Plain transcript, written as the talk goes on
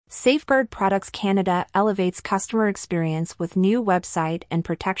Safeguard Products Canada elevates customer experience with new website and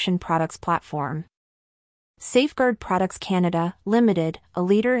protection products platform. Safeguard Products Canada Limited, a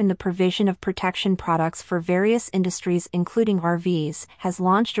leader in the provision of protection products for various industries including RVs, has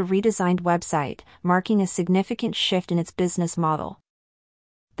launched a redesigned website, marking a significant shift in its business model.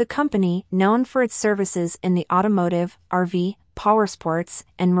 The company, known for its services in the automotive, RV, powersports,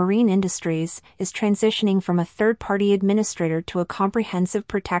 and marine industries, is transitioning from a third-party administrator to a comprehensive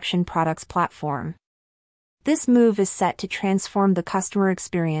protection products platform. This move is set to transform the customer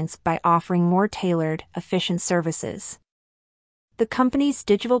experience by offering more tailored, efficient services. The company's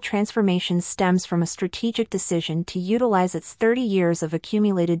digital transformation stems from a strategic decision to utilize its 30 years of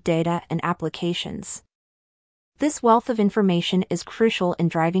accumulated data and applications. This wealth of information is crucial in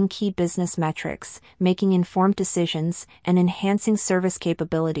driving key business metrics, making informed decisions, and enhancing service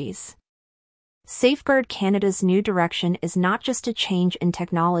capabilities. Safeguard Canada's new direction is not just a change in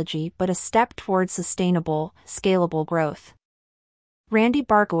technology but a step towards sustainable, scalable growth. Randy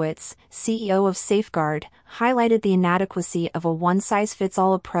Barkowitz, CEO of Safeguard, highlighted the inadequacy of a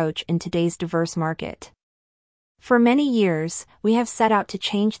one-size-fits-all approach in today's diverse market. For many years, we have set out to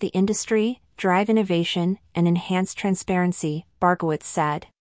change the industry, drive innovation, and enhance transparency, Barkowitz said.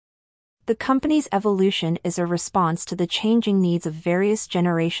 The company's evolution is a response to the changing needs of various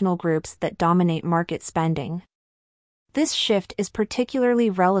generational groups that dominate market spending. This shift is particularly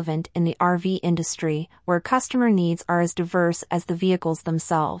relevant in the RV industry, where customer needs are as diverse as the vehicles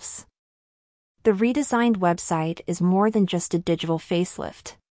themselves. The redesigned website is more than just a digital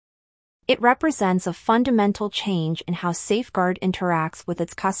facelift. It represents a fundamental change in how Safeguard interacts with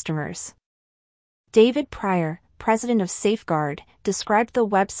its customers. David Pryor, president of Safeguard, described the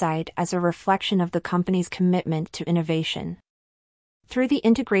website as a reflection of the company's commitment to innovation. Through the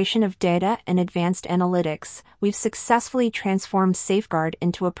integration of data and advanced analytics, we've successfully transformed Safeguard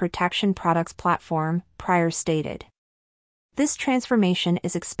into a protection products platform, Pryor stated. This transformation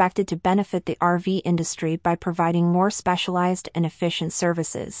is expected to benefit the RV industry by providing more specialized and efficient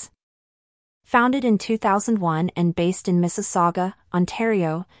services. Founded in 2001 and based in Mississauga,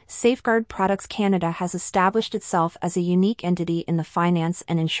 Ontario, Safeguard Products Canada has established itself as a unique entity in the finance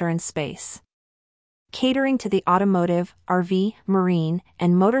and insurance space. Catering to the automotive, RV, marine,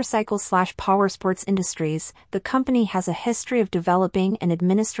 and motorcycle/powersports industries, the company has a history of developing and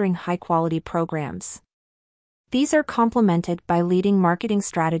administering high-quality programs. These are complemented by leading marketing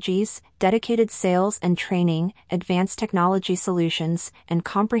strategies, dedicated sales and training, advanced technology solutions, and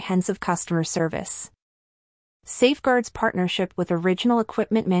comprehensive customer service. Safeguard's partnership with original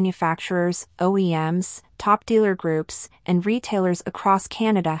equipment manufacturers, OEMs, top dealer groups, and retailers across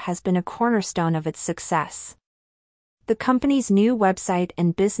Canada has been a cornerstone of its success. The company's new website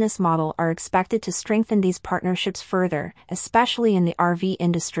and business model are expected to strengthen these partnerships further, especially in the RV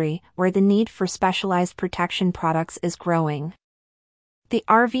industry, where the need for specialized protection products is growing. The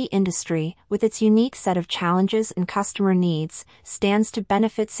RV industry, with its unique set of challenges and customer needs, stands to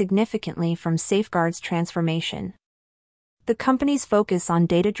benefit significantly from Safeguard's transformation. The company's focus on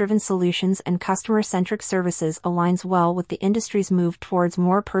data-driven solutions and customer-centric services aligns well with the industry's move towards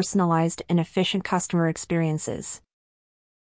more personalized and efficient customer experiences.